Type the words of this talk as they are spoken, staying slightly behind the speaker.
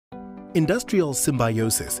Industrial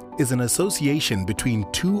symbiosis is an association between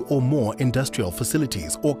two or more industrial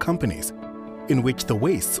facilities or companies in which the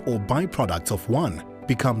wastes or byproducts of one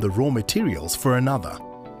become the raw materials for another.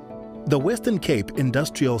 The Western Cape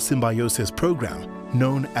Industrial Symbiosis Program,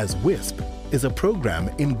 known as WISP, is a program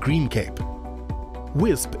in Green Cape.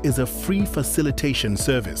 WISP is a free facilitation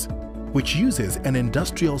service which uses an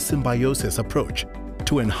industrial symbiosis approach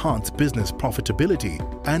to enhance business profitability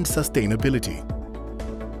and sustainability.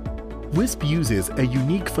 WISP uses a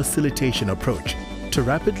unique facilitation approach to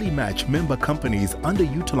rapidly match member companies'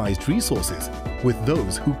 underutilized resources with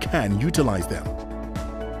those who can utilize them.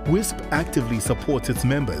 WISP actively supports its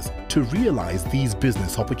members to realize these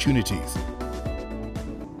business opportunities.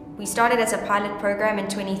 We started as a pilot program in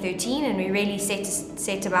 2013 and we really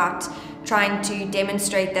set about trying to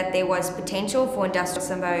demonstrate that there was potential for industrial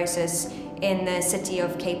symbiosis in the City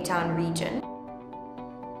of Cape Town region.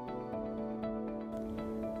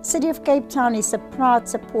 City of Cape Town is a proud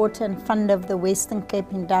supporter and funder of the Western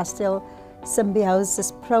Cape Industrial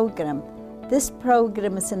Symbiosis Program. This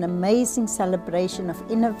program is an amazing celebration of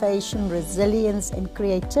innovation, resilience and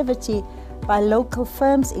creativity by local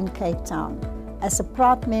firms in Cape Town. As a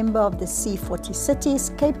proud member of the C40 cities,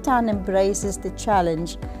 Cape Town embraces the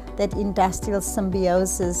challenge that industrial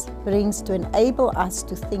symbiosis brings to enable us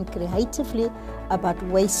to think creatively about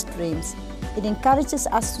waste streams. It encourages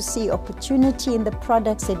us to see opportunity in the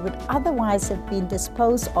products that would otherwise have been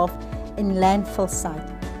disposed of in landfill site.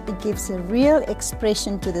 It gives a real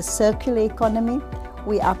expression to the circular economy.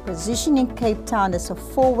 We are positioning Cape Town as a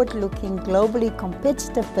forward-looking, globally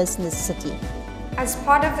competitive business city. As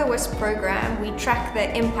part of the WISP program, we track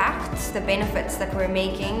the impacts, the benefits that we're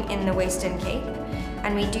making in the Western Cape,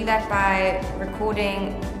 and we do that by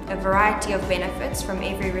recording a variety of benefits from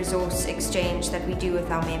every resource exchange that we do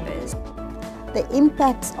with our members. The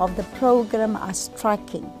impacts of the program are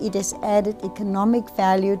striking. It has added economic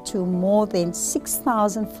value to more than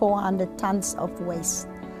 6,400 tons of waste.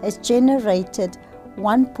 Has generated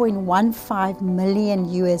 $1.15 million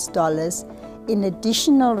in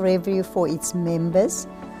additional revenue for its members,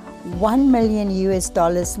 $1 million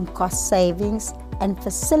in cost savings, and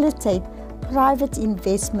facilitate private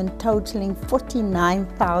investment totaling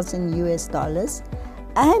 $49,000,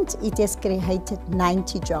 and it has created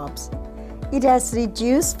 90 jobs. It has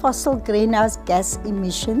reduced fossil greenhouse gas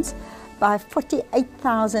emissions by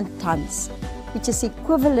 48,000 tons, which is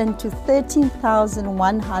equivalent to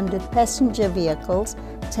 13,100 passenger vehicles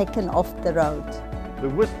taken off the road. The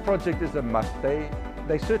WISP project is a must. They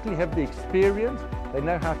certainly have the experience, they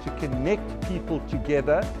know how to connect people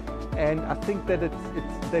together, and I think that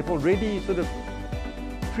they've already sort of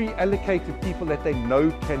pre-allocated people that they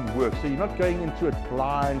know can work. So you're not going into it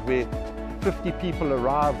blind where 50 people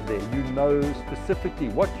arrive there. You know specifically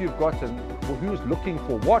what you've got and who's looking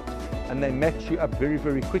for what, and they match you up very,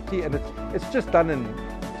 very quickly, and it's just done in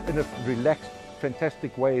a relaxed,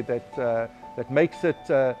 fantastic way that makes it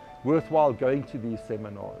worthwhile going to these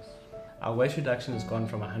seminars. Our waste reduction has gone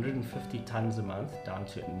from 150 tons a month down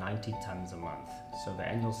to 90 tons a month. So the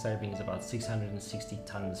annual saving is about 660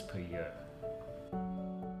 tons per year.